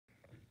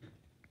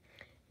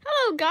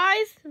Hello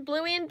guys,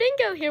 Bluey and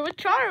Bingo here with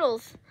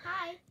Charles.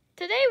 Hi.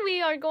 Today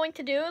we are going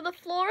to do The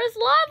Floor is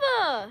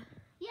Lava.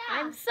 Yeah.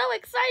 I'm so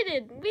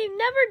excited. We've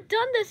never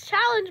done this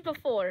challenge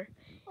before.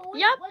 Oh, wait,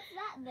 Yep. What's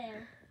that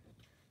there?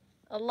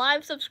 A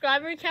live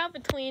subscriber account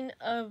between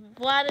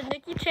Vlad and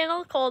Nikki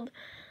channel called,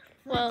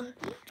 well,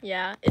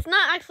 yeah, it's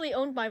not actually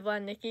owned by Vlad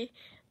and Nikki.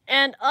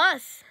 And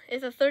us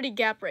is a 30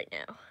 gap right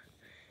now.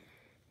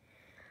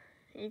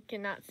 You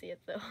cannot see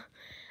it though.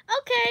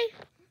 Okay.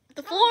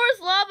 The floor is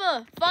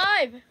lava.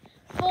 5,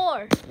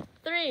 4,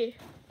 3,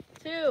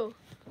 2,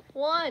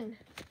 1,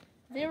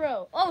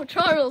 0. Oh,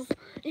 Charles,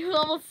 you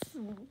almost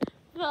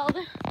fell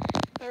down.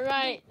 All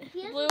right,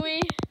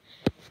 Bluey,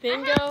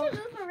 Bingo. I have to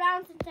move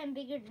around since I'm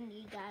bigger than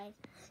you guys.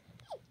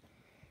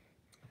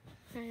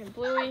 And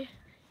Bluey,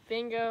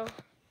 Bingo,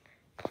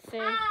 say.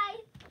 Hi.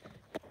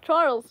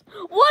 Charles,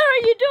 what are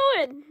you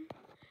doing?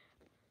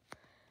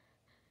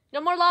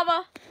 No more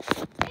lava.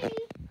 Hey.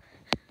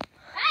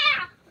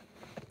 Ah!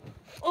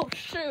 Oh,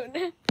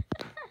 shoot.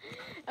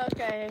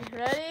 Okay,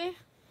 ready?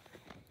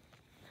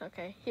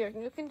 Okay, here,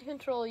 you can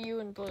control you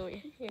and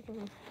Bluey. You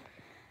can.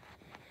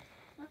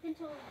 I'll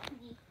control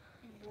me.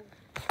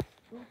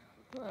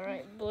 All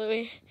right,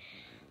 Bluey.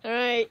 All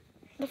right.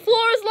 The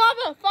floor is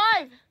lava.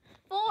 5,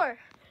 4,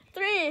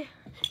 3,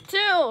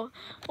 2,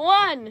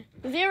 1,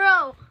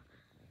 0.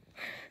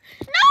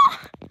 No!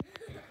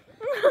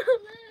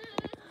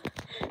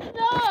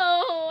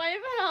 No, I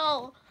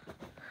fell.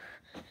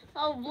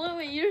 Oh,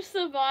 Bluey, you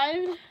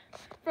survived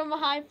from a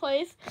high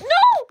place. No!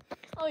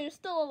 Oh, you're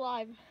still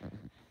alive.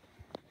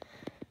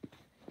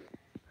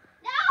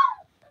 No!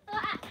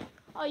 Ah!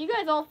 Oh, you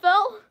guys all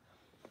fell?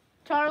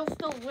 Charles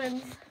still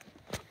wins.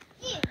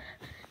 Yeah.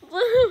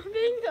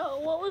 Bingo,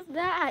 what was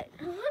that?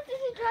 What did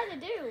he try to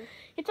do?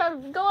 He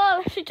tried to go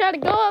up. She tried to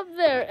go up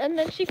there, and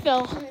then she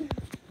fell.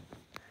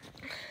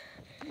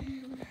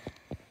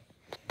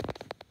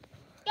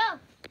 Go.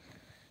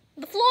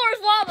 The floor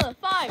is lava.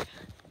 5,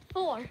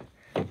 4,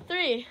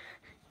 3,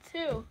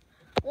 2,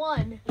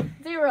 1,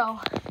 0.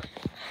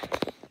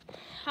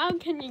 How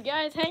can you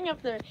guys hang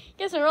up there? You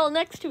guys are all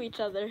next to each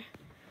other.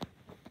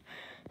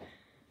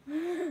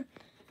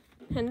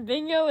 And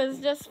Bingo is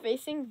just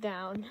facing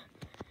down.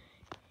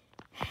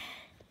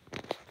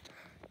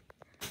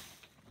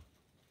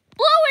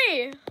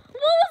 Bluey!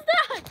 What was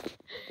that?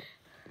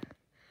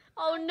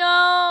 Oh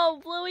no!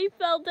 Bluey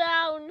fell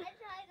down. I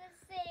tried to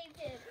save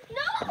him.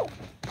 No!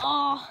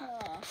 Oh,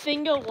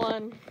 Bingo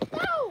won.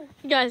 No!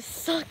 You guys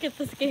suck at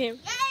this game.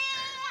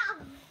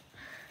 Yeah!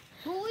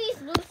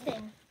 Bluey's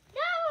losing.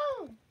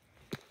 No!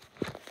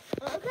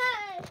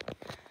 Okay.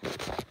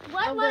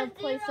 I'm gonna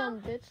play some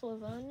bitch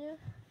lasagna.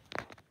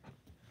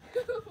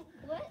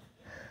 What?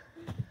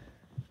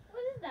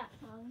 What is that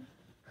from?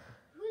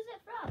 Who's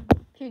it from?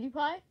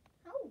 PewDiePie?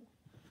 Oh,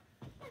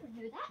 never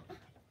knew that.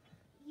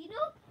 You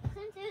know,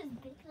 since it was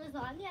big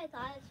lasagna, I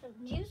thought it's from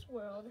Juice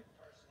World.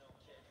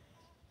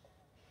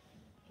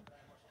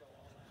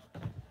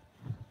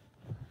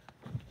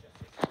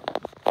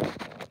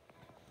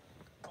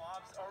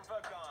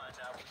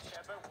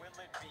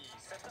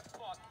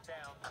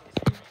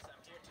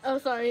 Oh,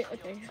 sorry.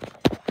 Okay.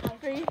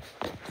 3,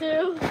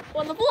 2,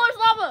 1. The floor is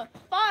lava.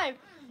 5,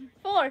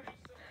 4,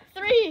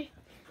 3,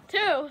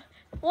 2,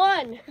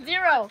 1,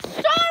 0.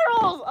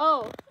 Charles!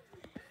 Oh.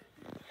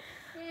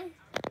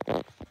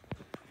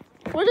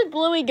 Where did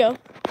Bluey go?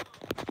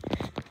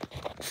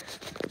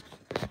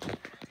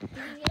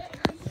 Did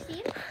you see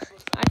him?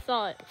 I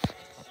saw it.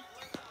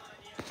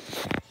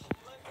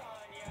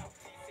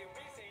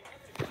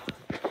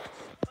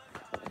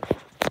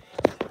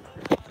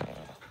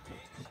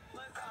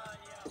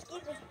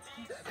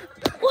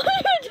 What are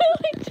you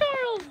doing,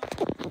 Charles?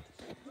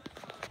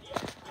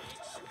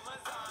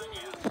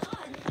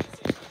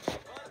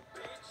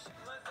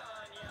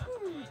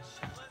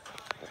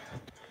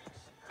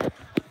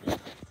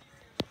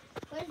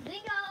 Where's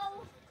Bingo?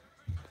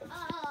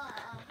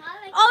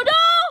 Oh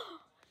no!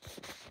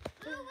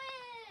 Who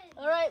wins?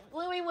 All right,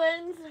 Bluey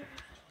wins.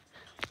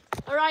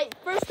 All right,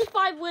 first to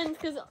 5 wins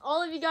because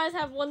all of you guys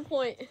have 1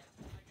 point.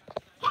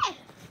 Hey!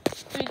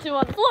 3, 2,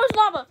 1. The floor is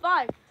lava.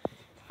 5,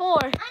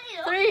 4,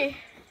 3,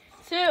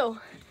 2,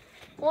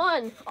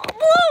 1. Oh,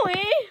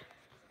 Bluey!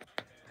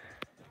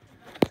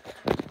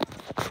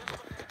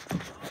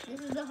 This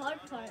is the hard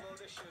part.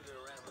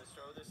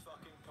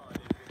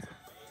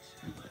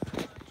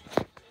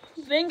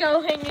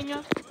 Bingo hanging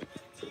up.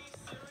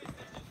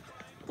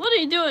 What are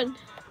you doing?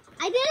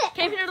 I did it!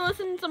 Came here to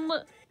listen to some.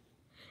 No!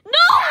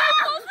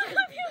 Close the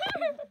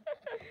computer!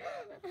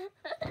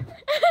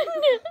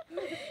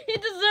 He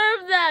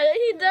deserved that.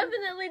 He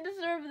definitely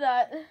deserved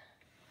that.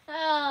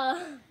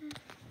 Oh.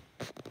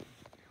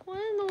 What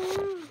in the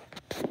world?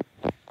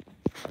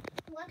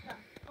 What the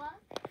fuck?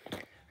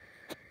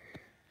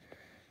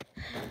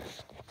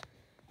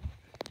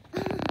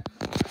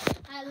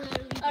 I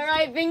literally just... All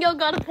right, Bingo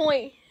got a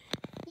point.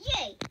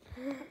 Yay!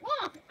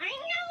 Oh, I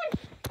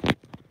know!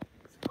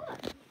 Score!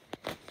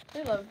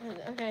 We love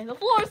it. Okay, the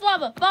floor is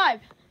lava. 5,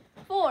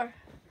 4,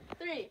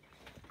 3,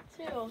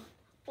 2,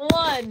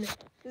 1,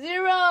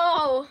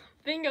 0.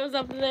 Bingo's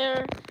up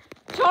there.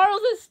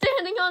 Charles is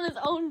standing on his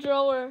own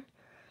drawer.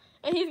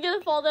 And he's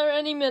gonna fall there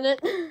any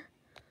minute.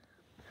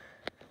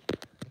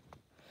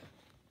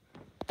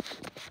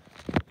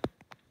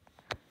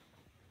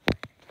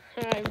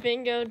 Alright,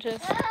 Bingo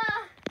just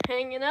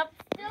hanging up.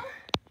 Still?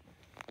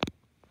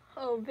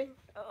 Oh,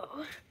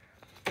 Bingo.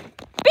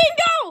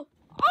 Bingo!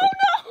 Oh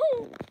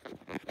no!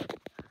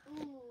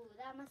 Ooh,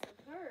 that must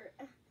have hurt.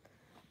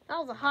 That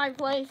was a high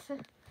place.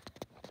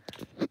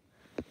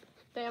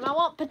 Damn, I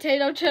want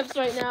potato chips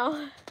right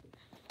now.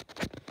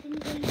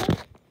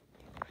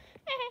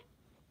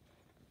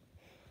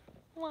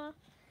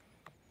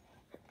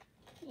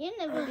 You're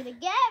never gonna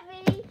get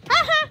me.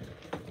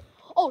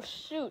 Oh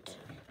shoot.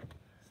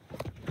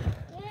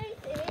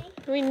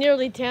 Yay, We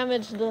nearly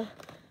damaged the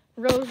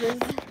roses.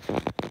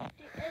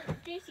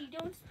 JC,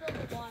 don't spill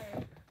the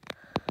water.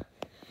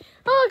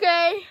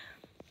 Okay.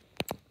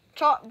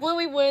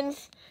 Bluey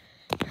wins.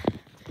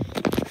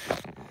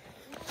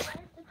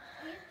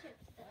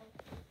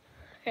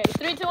 Okay,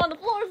 3, 2 on the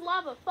floor is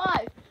lava.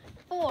 5,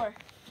 4,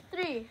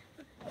 3,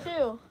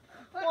 2,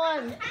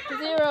 1,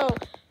 0.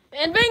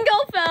 And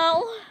Bingo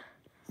fell.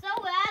 So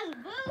as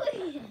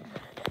Bluey.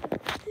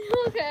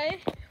 Okay.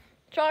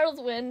 Charles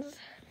wins.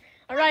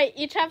 Alright,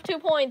 each have 2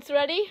 points.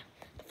 Ready?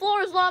 The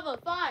floor is lava.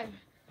 5,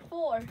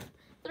 4,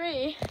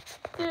 3,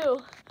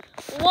 2,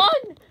 1,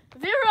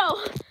 0.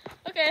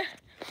 Okay.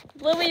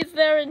 Bluey's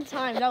there in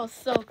time. That was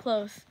so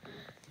close.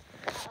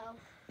 Uh-oh.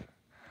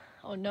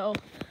 Oh no.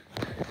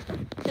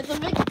 It's a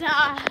big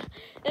die.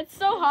 It's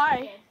so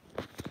high.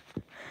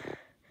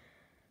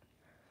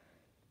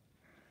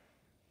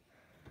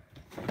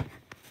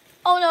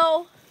 Oh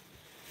no.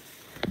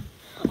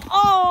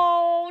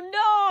 Oh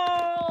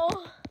no.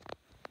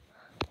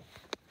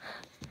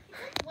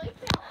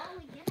 Wiped out all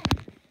again.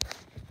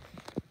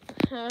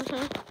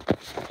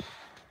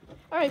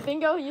 All right,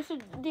 Bingo. Do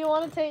you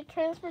want to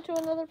transfer to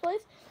another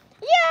place?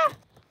 Yeah.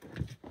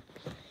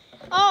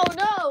 Oh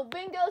no,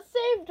 Bingo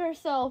saved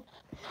herself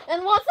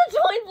and wants to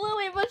join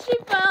Bluey, but she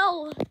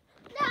fell.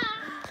 No.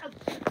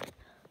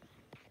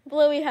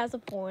 Bluey has a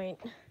point.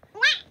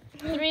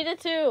 3 to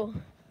 2.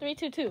 3,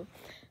 2, 2.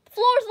 The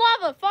floor's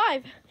lava.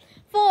 5,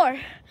 4,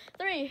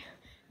 3,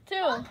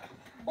 2,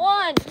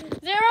 1,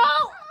 0.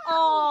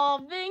 Oh,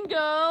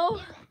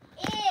 Bingo.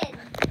 In.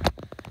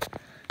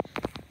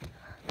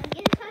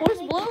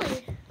 Where's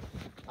Bluey?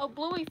 Oh,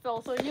 Bluey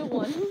fell, so you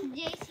won.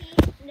 JC,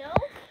 no.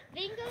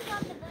 Bingo's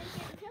on the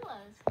blanket and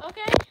pillows.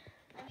 Okay.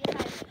 I mean, if I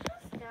put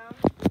this down,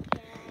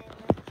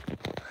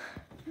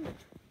 then...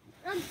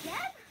 I'm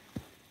dead?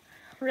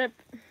 Rip.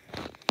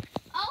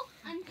 Oh,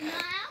 I'm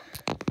not out?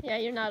 Yeah,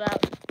 you're not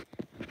out.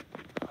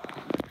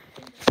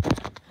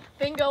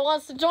 Bingo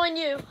wants to join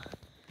you.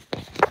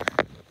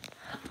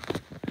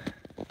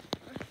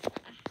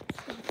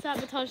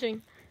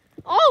 Sabotaging.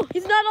 Oh,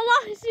 he's not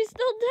alive. He's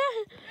still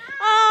dead.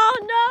 Oh,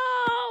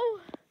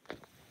 no.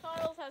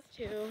 Charles has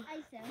 2.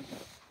 I said.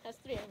 Has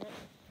 3 on it.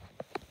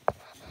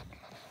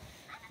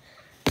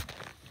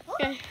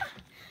 Okay.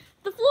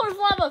 The floor is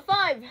lava.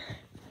 5,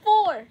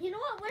 4, You know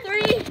what? 3,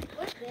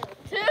 Where's Bill?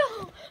 2,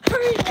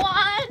 1,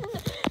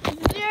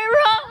 0.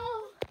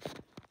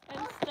 And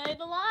stayed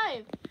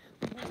alive.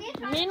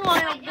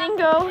 Meanwhile,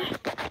 Bingo is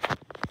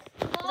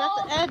at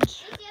the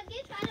edge. JC, I'm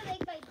just trying to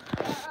make my...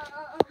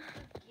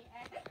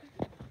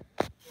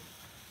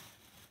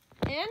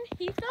 And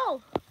he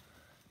fell.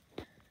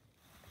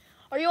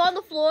 Are you on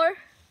the floor?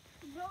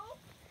 No.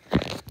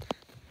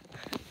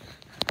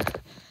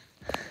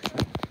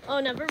 Oh,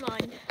 never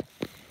mind.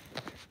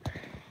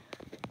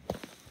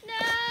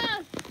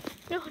 No.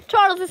 No,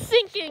 Charles is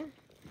sinking.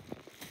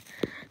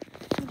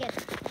 Get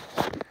it.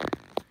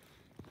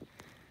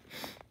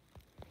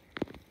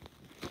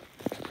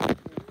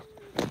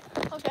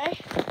 Okay.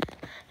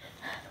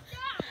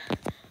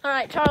 All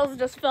right, Charles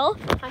just fell.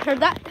 I heard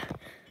that.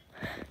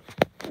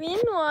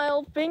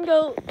 Meanwhile,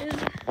 Bingo is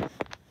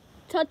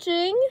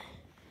touching.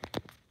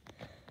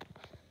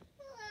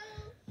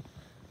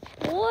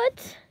 Hello.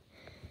 What?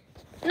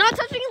 Not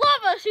touching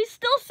lava. She's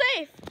still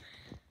safe.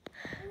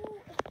 Ooh.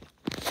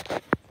 It's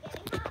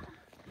getting hot.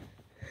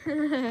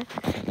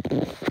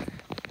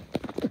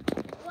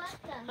 What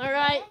the All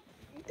right.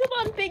 heck? Come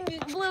on,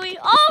 Bluey.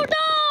 Oh,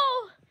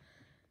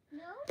 no.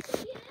 No, she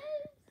is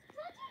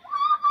touching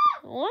lava.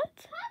 What?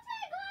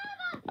 Touching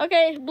lava.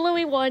 Okay,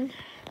 Bluey won.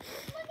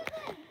 Look at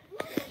this.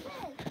 Look at this.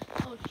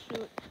 Oh,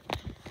 shoot.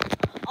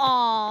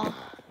 Aw.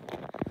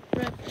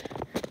 Rip.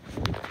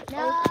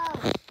 No.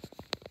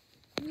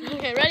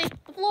 Okay, ready?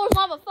 The floor is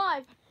lava.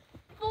 5,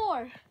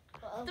 4,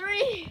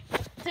 3,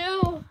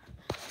 2,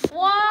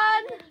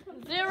 1,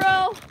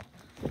 0.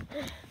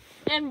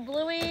 And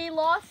Bluey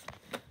lost.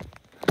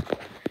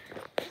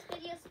 This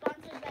video is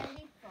sponsored by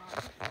Leaf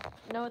Frog.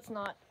 No, it's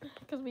not,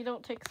 because we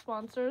don't take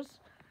sponsors.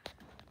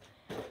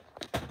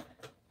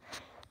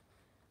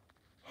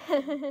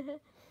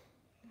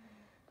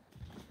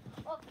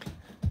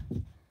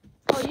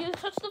 Oh, you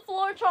touched the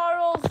floor,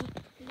 Charles.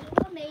 You know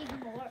what made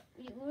more?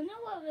 You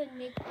know what would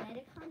make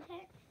better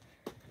content?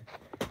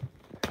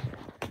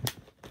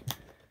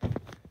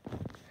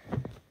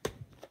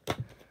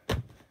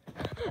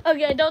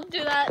 Okay, don't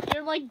do that.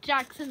 You're like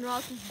Jackson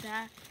Ross's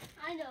dad.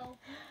 I know.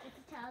 It's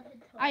a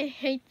talented toy. I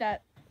hate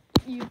that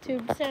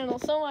YouTube channel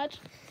so much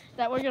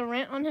that we're gonna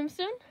rant on him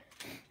soon.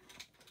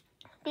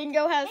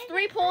 Bingo has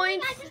 3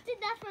 points. I just did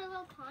that for a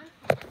little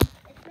content.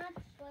 It's not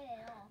destroyed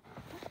at all.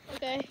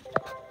 Okay.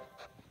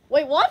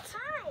 Wait, what?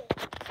 Hi,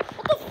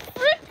 What the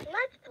frick?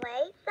 let's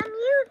play some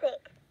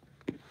music.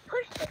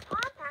 Push the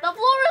pop out. The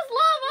floor is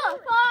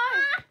lava.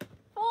 5,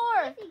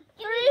 4,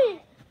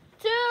 3,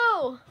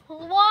 2,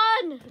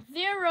 1,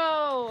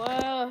 0.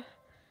 Hi,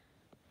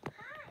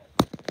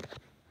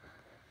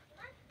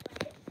 let's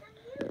play some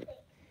music.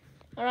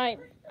 All right.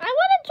 I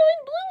want to join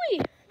Bluey.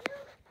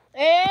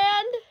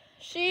 And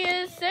she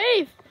is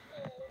safe.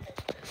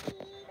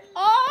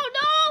 Oh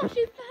no,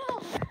 she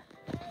fell.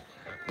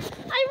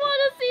 I want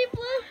to see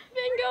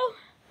Bingo.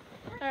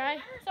 All right.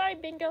 Sorry,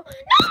 Bingo.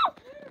 No!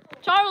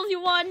 Charles,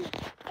 you won.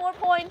 4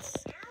 points.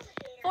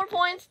 4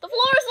 points. The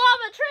floor is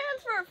lava.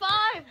 Transfer.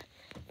 5,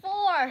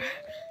 4,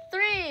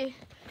 3,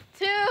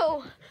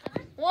 2,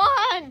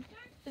 1,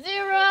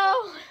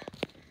 0.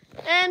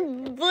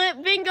 And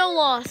Bingo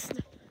lost.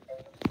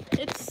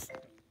 It's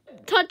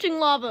touching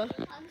lava.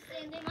 I'm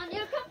standing on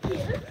your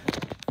computer.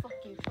 Fuck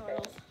you,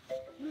 Charles.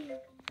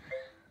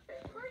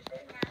 Push the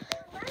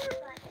natural letter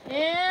button.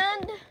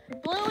 And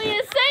Bluey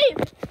is safe.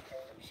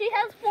 She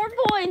has 4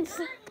 points.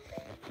 The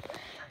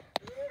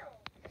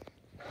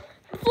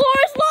floor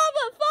is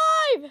lava.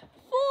 5,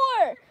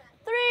 4,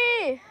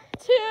 3,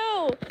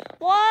 2,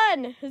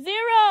 1,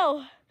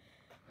 0.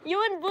 You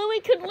and Bluey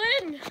could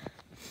win.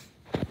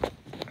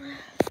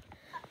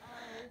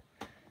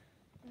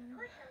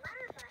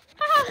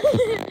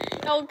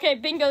 Okay,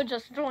 Bingo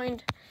just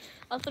joined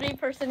a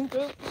 3-person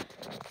group.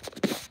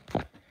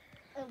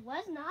 It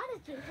was not a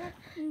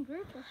two-person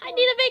group before. I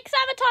need to make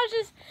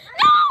sabotages.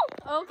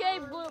 No! Okay,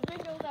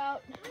 Bingo's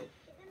out.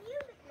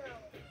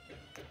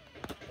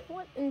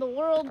 What in the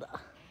world?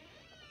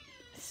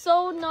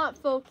 So not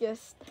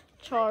focused,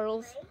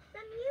 Charles. Play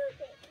some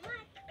music. What?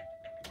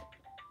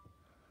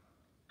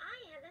 I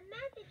have a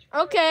message for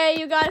Okay,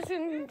 you guys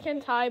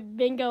can type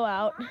Bingo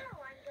out. Tomorrow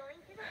I'm going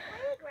to the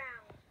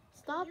playground.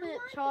 Stop You it,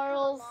 want to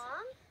Charles. come along?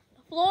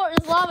 The floor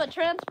is lava.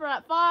 Transfer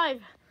at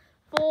 5,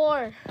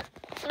 4,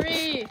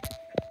 3,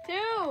 2,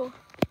 1.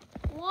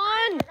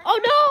 Oh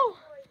no!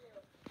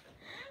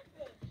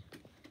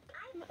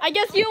 I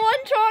guess you won,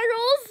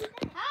 Charles.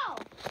 How?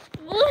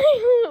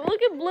 Bluey,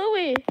 look at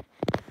Bluey.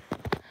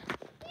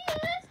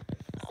 Yes.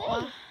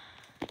 Oh,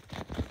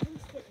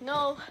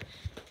 no,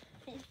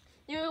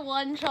 you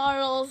won,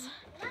 Charles.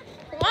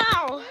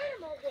 Wow,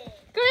 Animal game.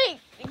 great,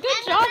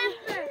 good job.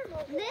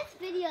 Remember, this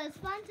video is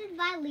sponsored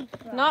by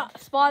Leapfrog.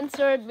 Not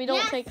sponsored. We don't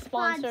Yes, take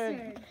sponsored.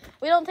 sponsored.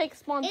 We don't take It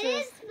sponsors.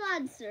 is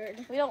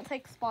sponsored. We don't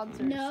take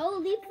sponsors. No,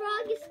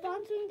 Leapfrog is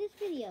sponsoring this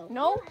video.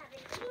 No? You have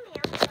an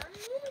email from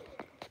me.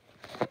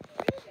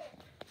 Read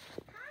it.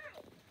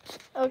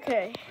 Hi,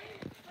 Okay.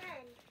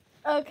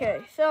 friend.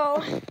 Okay. So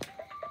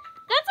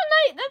that's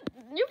a night.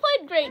 You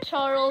played great,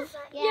 Charles.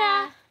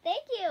 Yeah.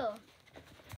 Thank you.